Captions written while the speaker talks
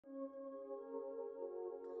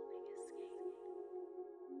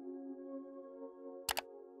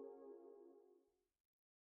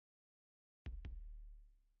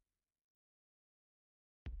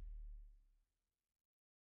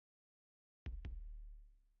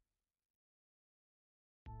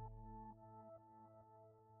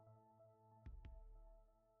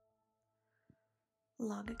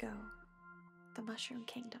Long ago, the Mushroom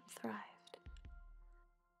Kingdom thrived.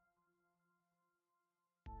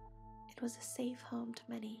 It was a safe home to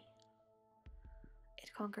many. It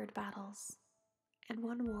conquered battles and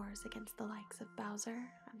won wars against the likes of Bowser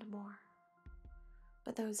and more.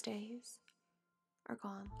 But those days are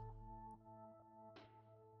gone.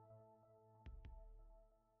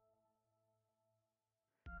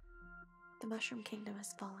 The Mushroom Kingdom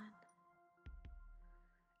has fallen.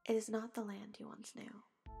 It is not the land you once knew.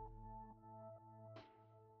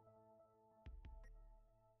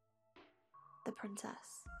 The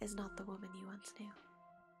princess is not the woman you once knew.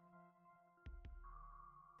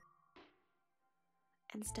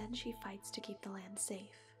 Instead, she fights to keep the land safe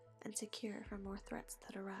and secure from more threats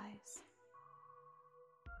that arise.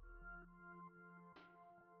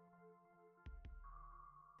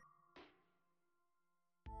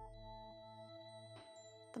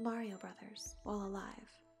 The Mario brothers, while alive,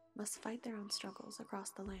 must fight their own struggles across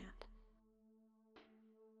the land,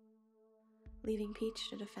 leaving Peach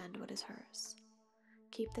to defend what is hers,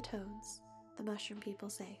 keep the Toads, the Mushroom people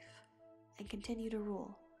safe, and continue to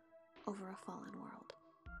rule over a fallen world.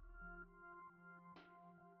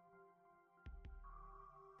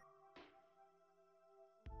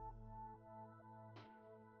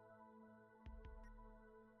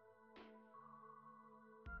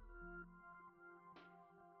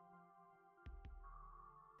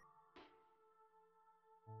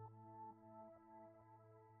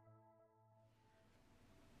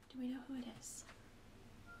 Do we know who it is?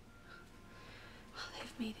 Well,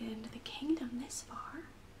 they've made it into the kingdom this far.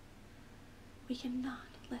 We cannot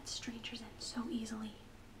let strangers in so easily.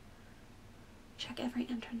 Check every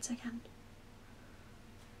entrance again.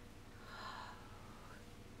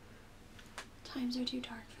 Times are too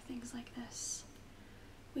dark for things like this.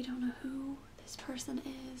 We don't know who this person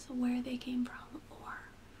is, where they came from, or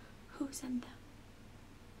who sent them.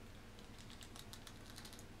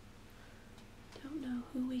 Don't know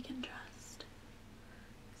who we can trust,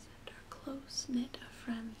 except our close-knit of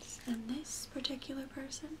friends, and this particular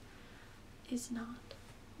person is not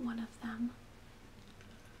one of them.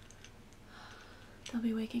 They'll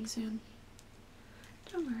be waking soon.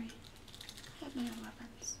 Don't worry, I have my own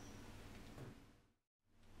weapons.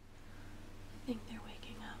 I think they're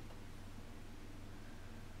waking up.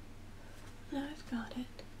 Now I've got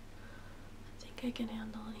it. I think I can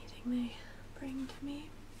handle anything they bring to me.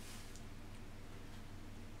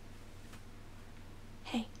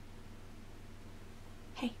 Hey.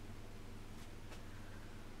 Hey.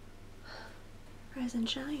 Rise and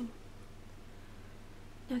shine.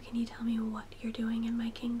 Now can you tell me what you're doing in my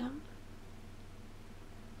kingdom?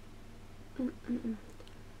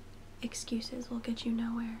 Excuses will get you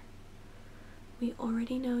nowhere. We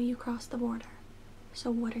already know you crossed the border,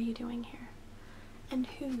 so what are you doing here? And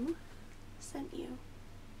who sent you?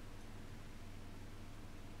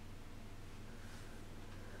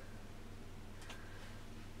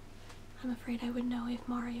 I'm afraid I would know if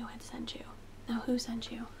Mario had sent you. Now who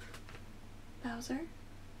sent you? Bowser?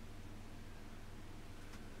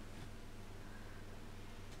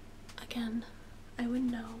 Again, I would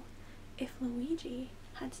know if Luigi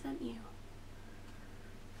had sent you.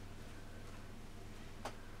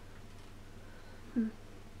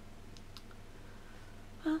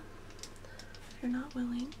 Well, if you're not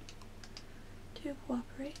willing to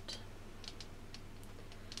cooperate,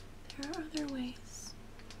 there are other ways.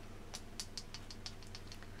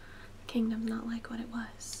 The kingdom's not like what it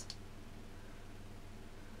was.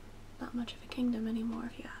 Not much of a kingdom anymore,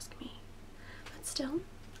 if you ask me. But still,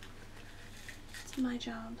 it's my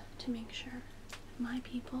job to make sure that my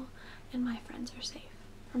people and my friends are safe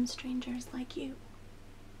from strangers like you.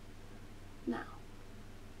 Now,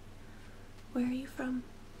 where are you from?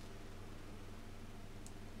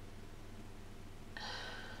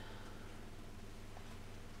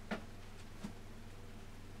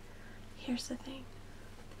 Here's the thing.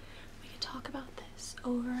 We could talk about this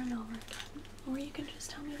over and over again, or you can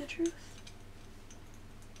just tell me the truth.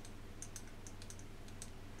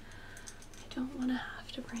 I don't want to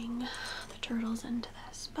have to bring the turtles into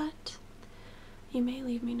this, but you may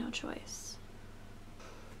leave me no choice.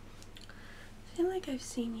 I feel like I've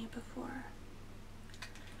seen you before.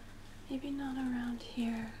 Maybe not around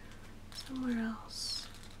here, somewhere else.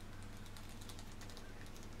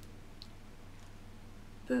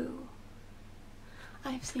 Boo.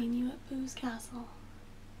 I've seen you at Boo's castle.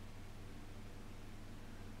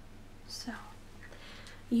 So,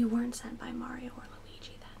 you weren't sent by Mario or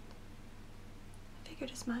Luigi then. I figured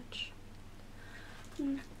as much.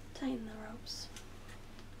 Tighten the ropes.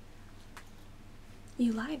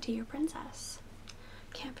 You lied to your princess.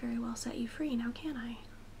 Can't very well set you free now, can I?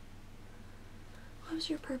 was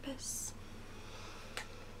your purpose?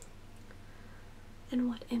 And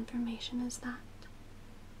what information is that?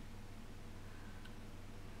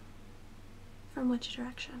 From which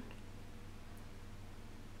direction?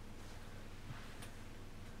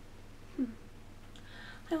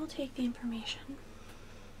 I will take the information.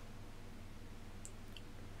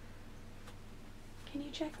 Can you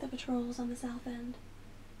check the patrols on the south end?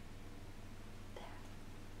 There.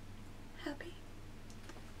 Happy?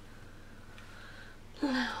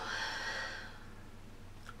 Now,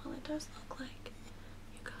 well, it does look like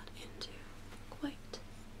you got into quite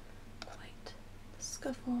the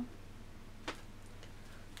scuffle.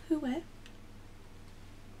 Who with?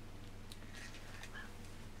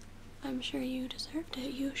 I'm sure you deserved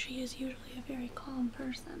it. She is usually a very calm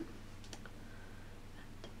person.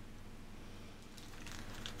 But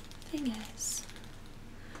the thing is,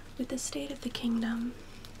 with the state of the kingdom,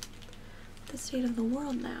 the state of the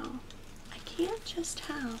world now, I can't just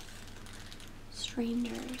have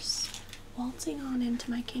strangers waltzing on into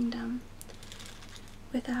my kingdom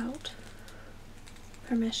without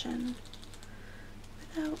permission,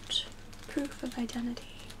 without proof of identity.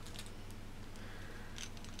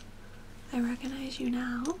 I recognize you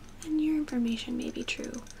now, and your information may be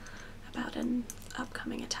true about an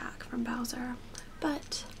upcoming attack from Bowser,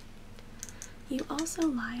 but you also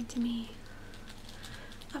lied to me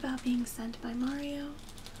about being sent by Mario,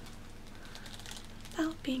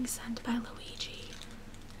 about being sent by Luigi,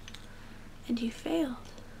 and you failed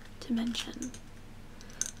to mention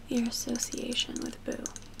your association with Boo.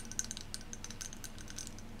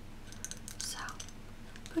 So,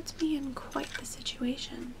 puts me in quite the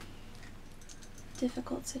situation.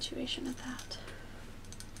 Difficult situation at that.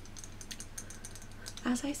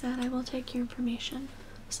 As I said, I will take your information.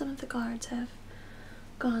 Some of the guards have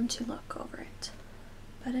gone to look over it.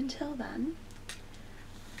 But until then,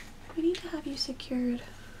 we need to have you secured.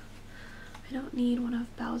 I don't need one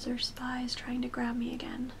of Bowser's spies trying to grab me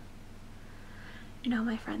again. No,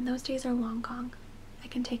 my friend, those days are long gone. I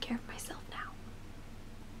can take care of myself now.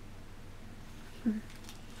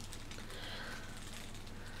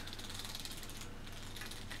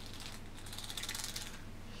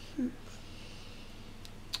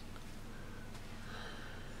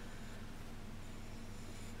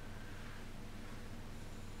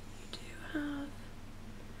 Have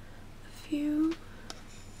a few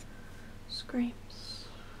scrapes.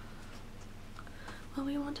 Well,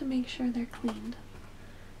 we want to make sure they're cleaned.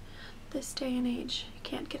 This day and age, you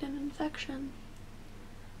can't get an infection.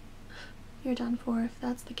 You're done for if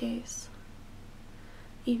that's the case,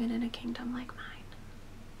 even in a kingdom like mine.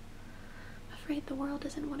 I'm afraid the world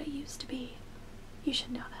isn't what it used to be. You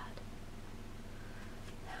should know that.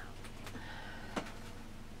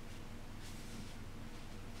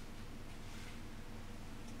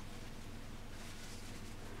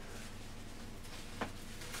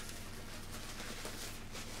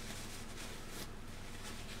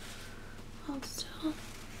 Hold still.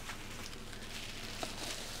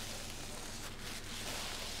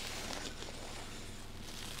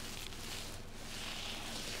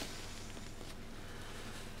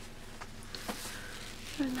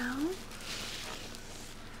 For now,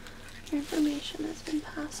 your information has been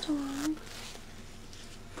passed along,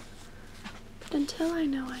 but until I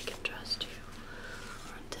know I can trust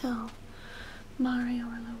you, or until Mario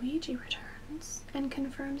or Luigi returns and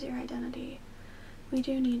confirms your identity, we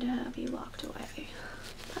do need to have you locked away.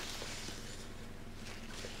 But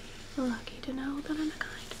you're lucky to know that I'm a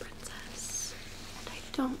kind princess, and I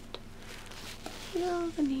don't feel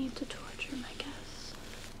the need to torture my guests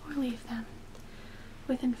or leave them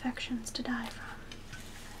with infections to die from.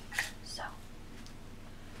 So,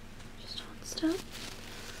 just hold still.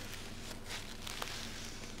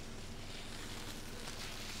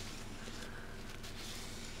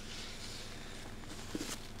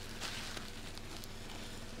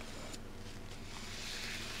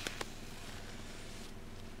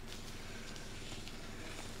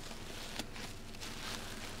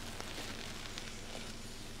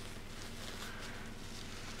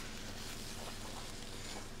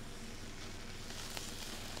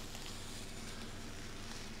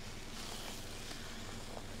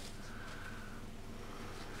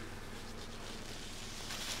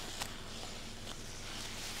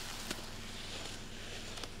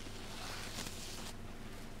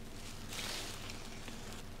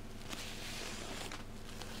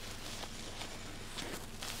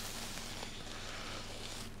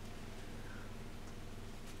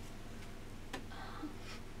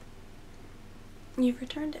 You've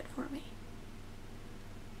returned it for me.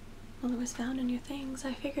 Well, it was found in your things.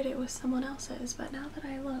 I figured it was someone else's, but now that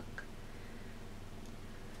I look,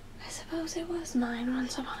 I suppose suppose it was mine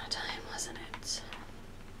once upon a time, wasn't it?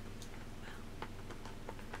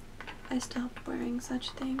 I stopped wearing such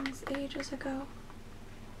things ages ago.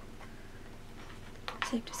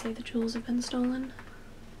 Safe to say the jewels have been stolen.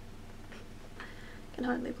 Can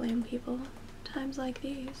hardly blame people times like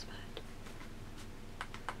these, but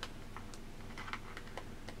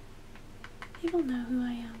people know who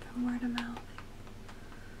I am from word of mouth.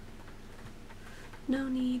 No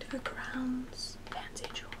need for crowns, fancy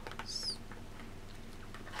jewels.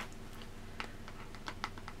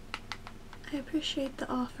 I appreciate the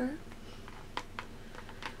offer.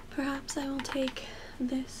 Perhaps I will take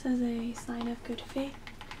this as a sign of good faith,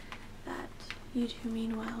 that you two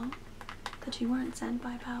mean well, that you weren't sent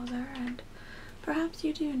by Bowser, and perhaps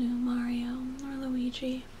you do know Mario or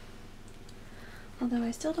Luigi. Although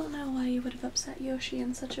I still don't know why you would have upset Yoshi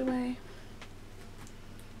in such a way.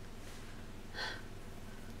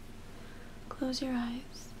 Close your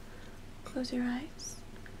eyes. Close your eyes.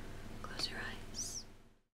 Close your eyes.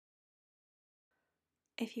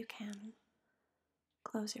 If you can,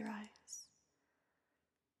 close your eyes.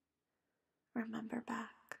 Remember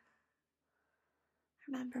back.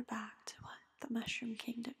 Remember back to what the Mushroom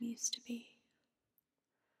Kingdom used to be.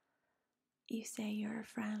 You say you're a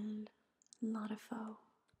friend, not a foe.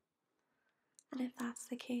 And if that's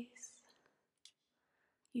the case,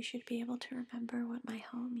 you should be able to remember what my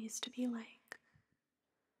home used to be like.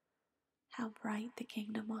 How bright the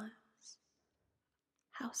kingdom was.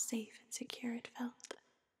 How safe and secure it felt.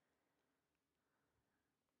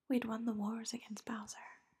 We'd won the wars against Bowser.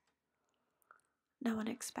 No one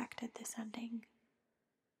expected this ending.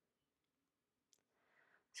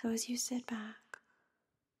 So as you sit back,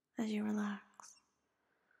 as you relax,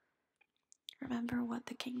 remember what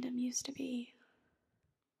the kingdom used to be.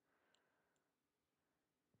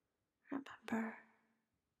 Remember.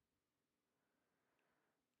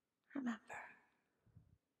 Remember.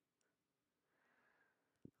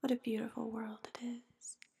 What a beautiful world it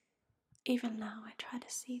is. Even now I try to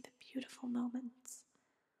see the beautiful moments.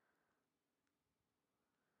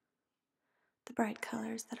 The bright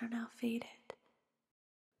colors that are now faded.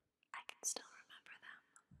 I can still remember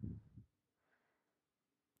them.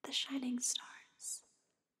 The shining stars.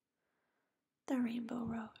 The rainbow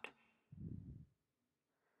road.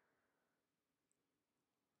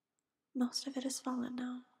 Most of it has fallen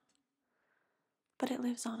now, but it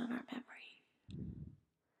lives on in our memory.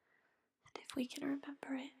 And if we can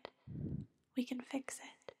remember it, we can fix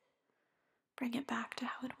it. Bring it back to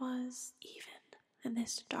how it was, even in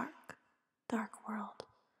this dark, dark world.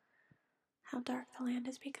 How dark the land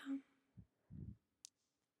has become.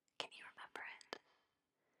 Can you remember it?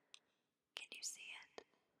 Can you see it?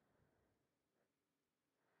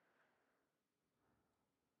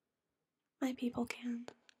 My people can.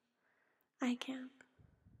 I can.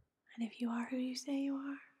 And if you are who you say you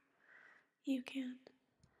are, you can.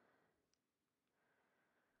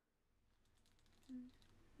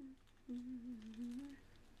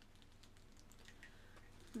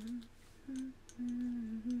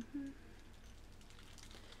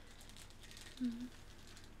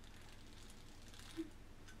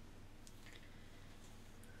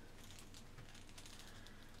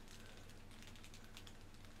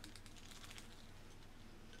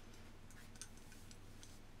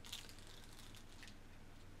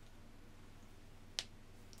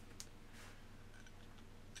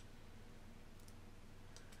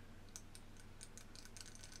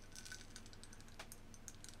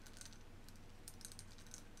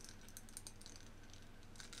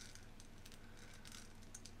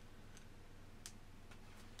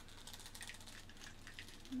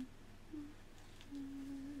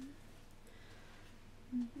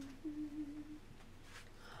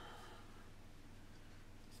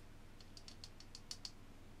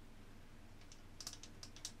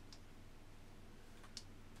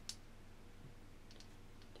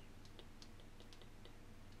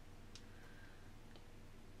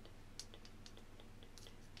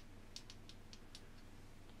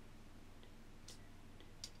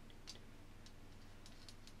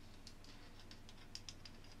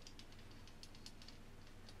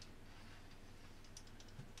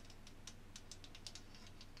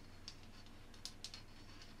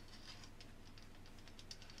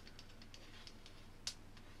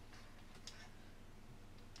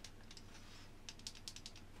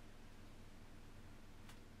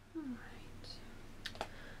 Alright,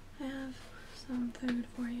 I have some food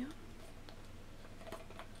for you.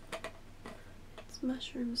 It's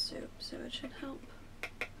mushroom soup, so it should help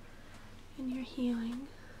in your healing.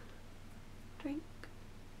 Drink.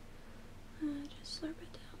 Just slurp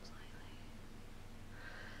it down slightly.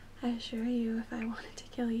 I assure you, if I wanted to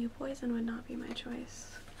kill you, poison would not be my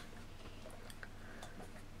choice.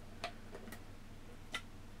 A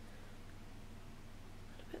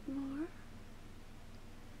little bit more.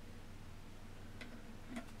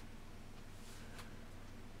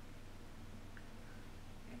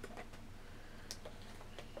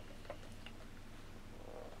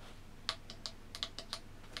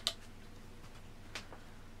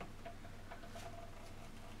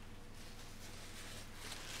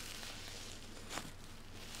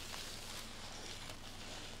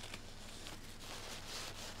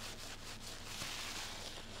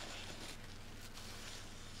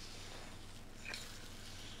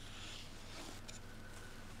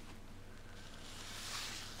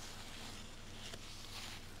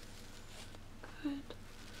 Good.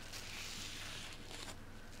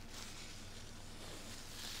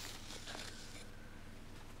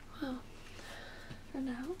 Well, for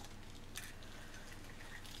now,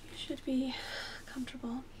 you should be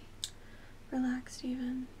comfortable, relaxed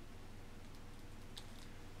even.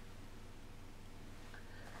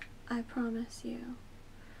 I promise you,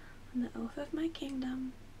 on the oath of my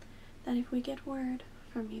kingdom, that if we get word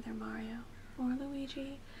from either Mario or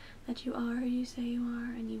Luigi that you are who you say you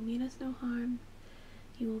are and you mean us no harm,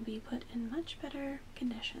 you will be put in much better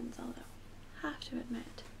conditions, although I have to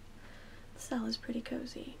admit, the cell is pretty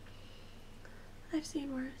cozy. I've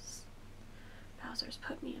seen worse. Bowser's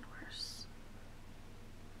put me in worse.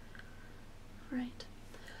 Right.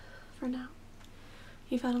 For now,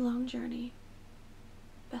 you've had a long journey.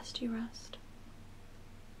 Best you rest.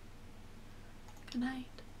 Good night.